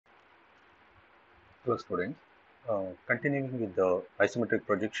Hello students, continuing with the isometric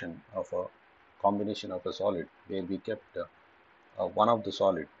projection of a combination of a solid where we kept one of the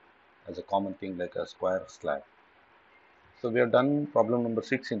solid as a common thing like a square slab. So we have done problem number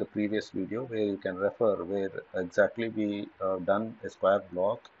 6 in the previous video where you can refer where exactly we done a square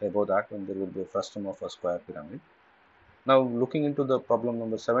block. Above that when there will be a frustum of a square pyramid. Now looking into the problem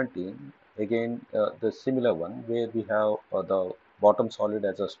number 17, again the similar one where we have the bottom solid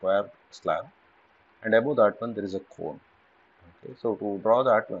as a square slab and above that one there is a cone. Okay, so to draw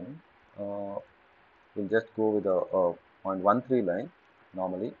that one, we'll just go with a 0.13 line.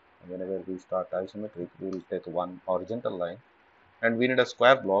 Normally, whenever we start isometric, we will take one horizontal line, and we need a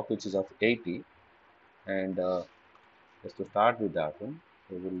square block which is of 80. And just to start with that one,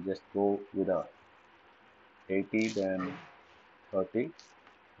 we will just go with a 80, then 30,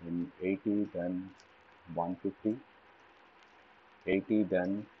 then 80, then 150, 80,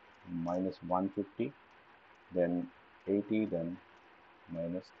 then minus 150, then 80, then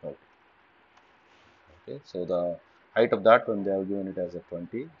minus 30. Okay, so the height of that one they have given it as a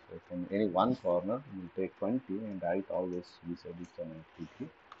 20. So from any one corner we will take 20 and height always we said it's an 50,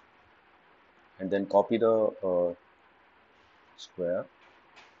 and then copy the square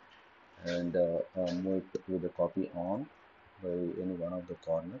and move it with the copy on by any one of the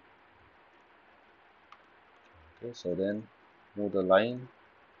corner. Okay, so then move the line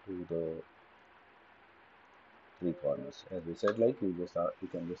to the three corners. As we said, like you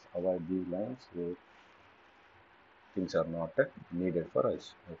can just avoid these lines where things are not needed for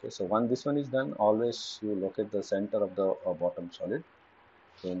us. Okay, so once this one is done, always you locate the center of the bottom solid.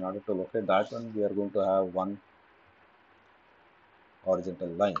 So in order to locate that one, we are going to have one horizontal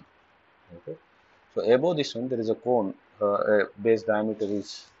line. Okay. So above this one, there is a cone. Base diameter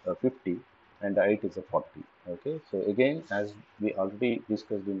is 50 and the height is a 40. Okay. So again, as we already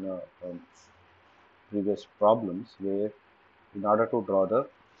discussed in previous problems, where in order to draw the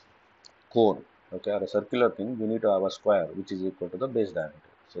cone, okay, or a circular thing, we need to have a square which is equal to the base diameter.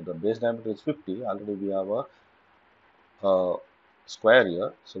 So the base diameter is 50. Already we have a square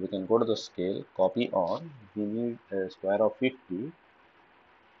here. So we can go to the scale, copy on. We need a square of 50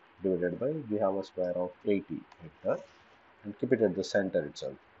 divided by we have a square of 80 here and keep it at the center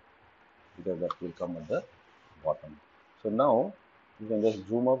itself because that will come at the bottom. So now you can just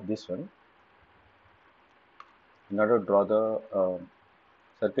zoom up this one in order to draw the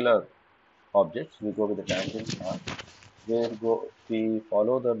circular objects. We go with the tangent path where we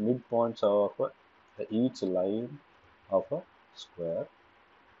follow the midpoints of each line of a square.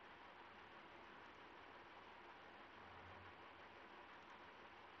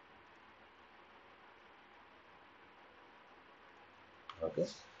 Okay,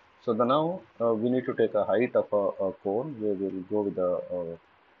 so the now we need to take a height of a cone where we will go with the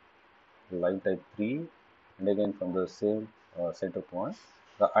line type 3 and again from the same center point.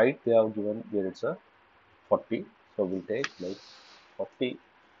 The height they have given here it's a 40, so we'll take like 40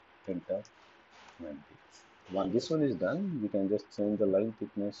 into 90. Once this one is done, we can just change the line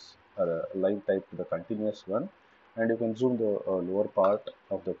thickness or line type to the continuous one, and you can zoom the lower part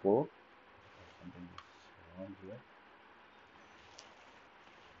of the code. Something is wrong here.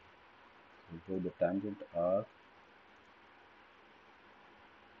 So go the tangent arc.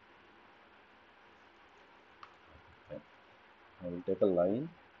 Okay. I will take a line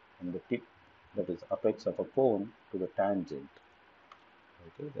from the tip, that is apex of a cone, to the tangent.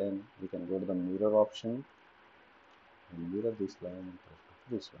 Okay, then we can go to the mirror option and mirror this line with respect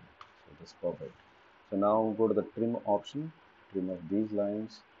to this one. So that's perfect. So now go to the trim option, trim of these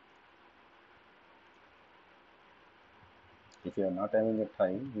lines. If you are not having a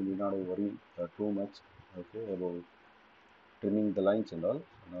time, you need not worry too much, okay, about trimming the lines and all.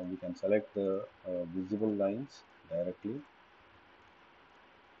 So now we can select the visible lines directly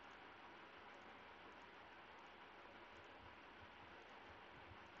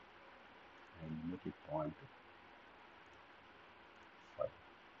and make it 0.5. So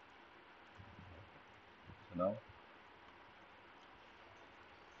now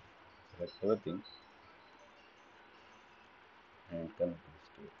select everything and come to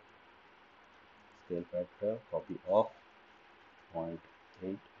scale. Scale factor, copy off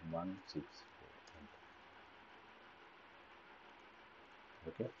 0.8164.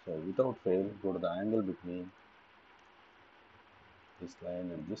 Okay, so without fail, go to the angle between this line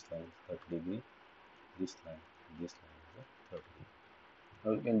and this line, 30 degree, this line and this line is 30 degree.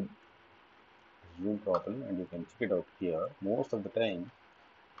 Now you can zoom properly and you can check it out here. Most of the time,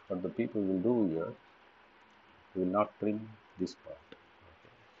 what the people will do here, they will not trim this part.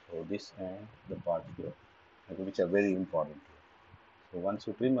 Okay. So this and the part here, okay, which are very important here. So once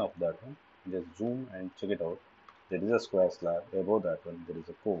you trim off that one, Just zoom and check it out. There is a square slab. Above that one, there is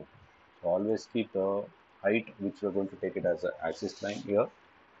a cove. So always keep the height which we are going to take it as an axis line here,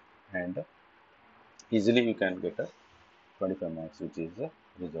 and easily you can get a 25 marks, which is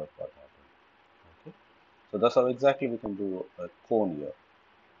reserved for that one. Okay. So that's how exactly we can do a cone here.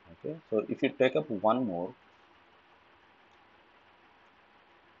 Okay. So if you take up one more,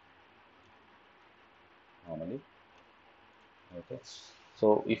 normally. Okay.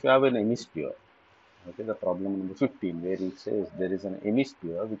 So if you have an hemisphere, okay, the problem number 15, where it says there is an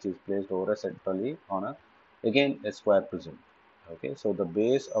hemisphere which is placed horizontally on a, again, a square prism. Okay, so the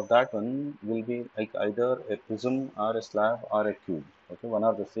base of that one will be like either a prism or a slab or a cube. Okay, one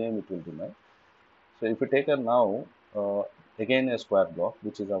or the same it will be made. So if you take a now, again a square block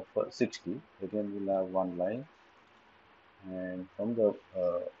which is of 60, again we'll have one line, and from the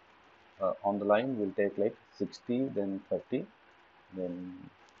on the line we'll take like 60, then 30, then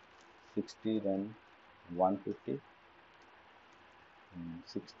 60, then 150,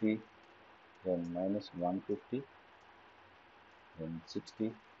 60, then minus 150, then 60,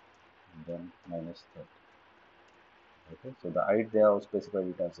 and then minus 30. Okay, so the height they have specified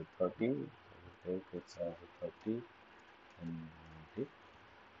it as a 30, so we take it as a 30 and 90,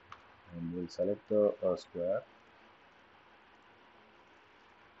 and we'll select the square,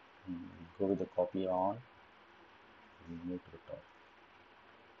 and go with the copy on, we'll move to the top.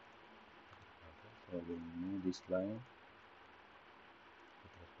 Okay, so we'll move this line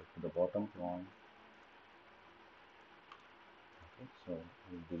with respect to the bottom point. Okay, so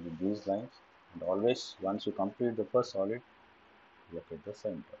we'll delete these lines, and always once you complete the first solid, locate the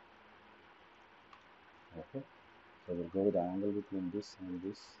center. Okay, so we'll go with the angle between this and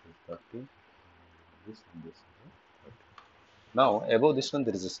this is 30, this and this is 30. Now above this one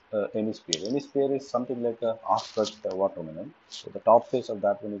there is a hemisphere. Hemisphere is something like a half-cut watermelon. So the top face of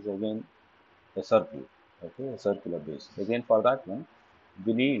that one is again a circle. Okay, a circular base. Again for that one,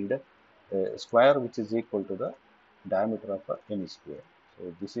 we need a square which is equal to the diameter of a hemisphere.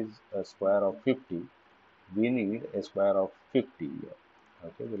 So this is a square of 50. We need a square of 50 here.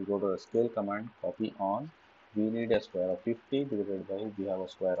 Okay, we'll go to the scale command, copy on. We need a square of 50 divided by, we have a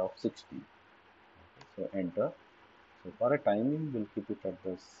square of 60. Okay, so enter. So for a timing, we'll keep it at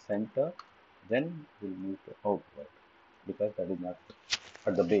the center, then we'll move to outward, because that is not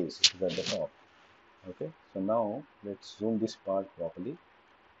at the base, it is at the top. Okay, so now let's zoom this part properly,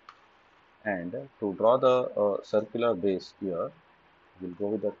 and to draw the circular base here, we'll go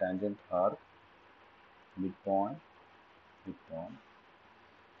with the tangent arc, midpoint, midpoint,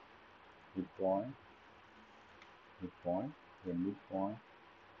 midpoint, midpoint, then midpoint,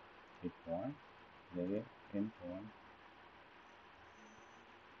 midpoint, then again endpoint.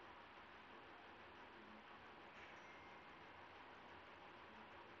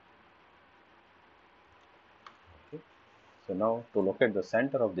 Okay, so now to locate the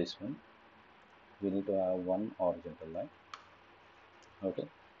center of this one, we need to have one horizontal line. Okay,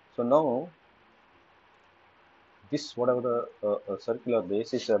 so now this whatever the circular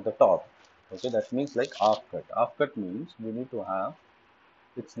base is at the top. Okay, that means like half cut. Half cut means we need to have,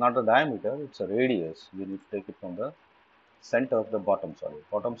 it's not a diameter, it's a radius. We need to take it from the center of the bottom solid.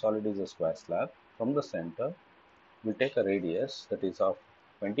 Bottom solid is a square slab. From the center we take a radius that is of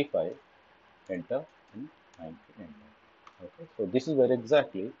 25, enter, and 90, enter. Okay, so this is where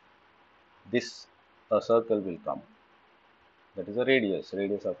exactly this circle will come. That is a radius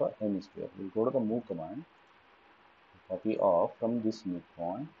of a hemisphere. We'll go to the move command, copy off from this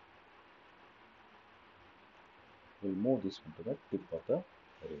midpoint. We'll move this one to the tip of the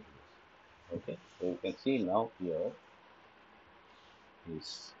radius. Okay, so you can see now here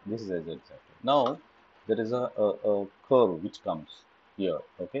is this is exactly. Now there is a curve which comes here.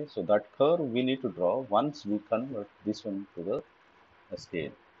 Okay, so that curve we need to draw once we convert this one to the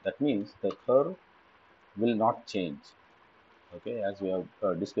scale. That means the curve will not change. Okay, as we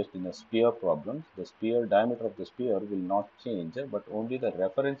have discussed in the sphere problems, the sphere diameter of the sphere will not change, but only the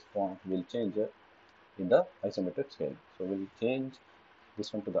reference point will change in the isometric scale. So we'll change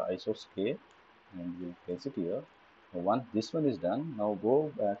this one to the iso scale, and we'll place it here. So once this one is done, now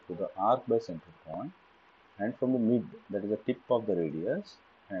go back to the arc by center point, and from the mid, that is the tip of the radius,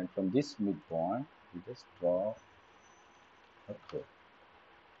 and from this midpoint we just draw a curve.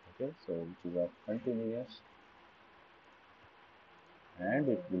 Okay, so which is a continuous, and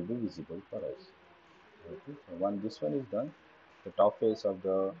it will be visible for us. Okay, so once this one is done, the top face of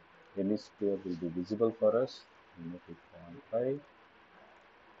the hemisphere will be visible for us. We make it 0.5,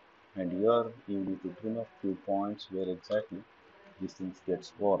 and here you need to trim a few points where exactly these things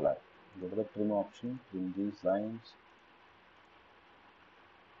gets overlapped. Go to the trim option, trim these lines,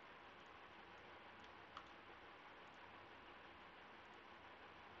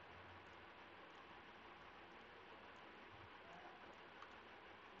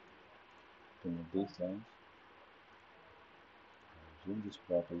 Trim these lines, zoom this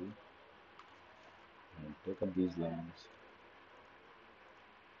properly, and take up these lines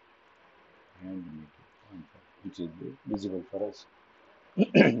and make it point, which is visible for us.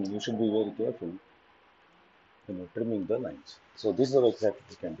 You should be very careful, trimming the lines. So this is how exactly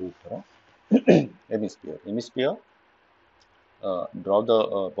we can do it for a hemisphere. Hemisphere, draw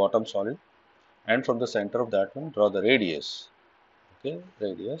the bottom solid, and from the center of that one, draw the radius. Okay,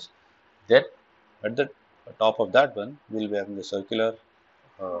 radius. Then at the top of that one, we'll be having the circular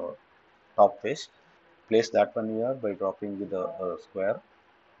uh, top face. Place that one here by dropping with the square.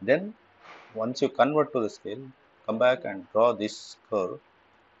 Then once you convert to the scale, come back and draw this curve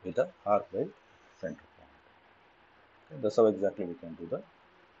with the arc by center point. Okay, that's how exactly we can do the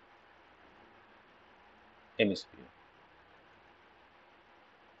hemisphere.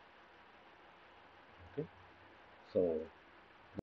 Okay, so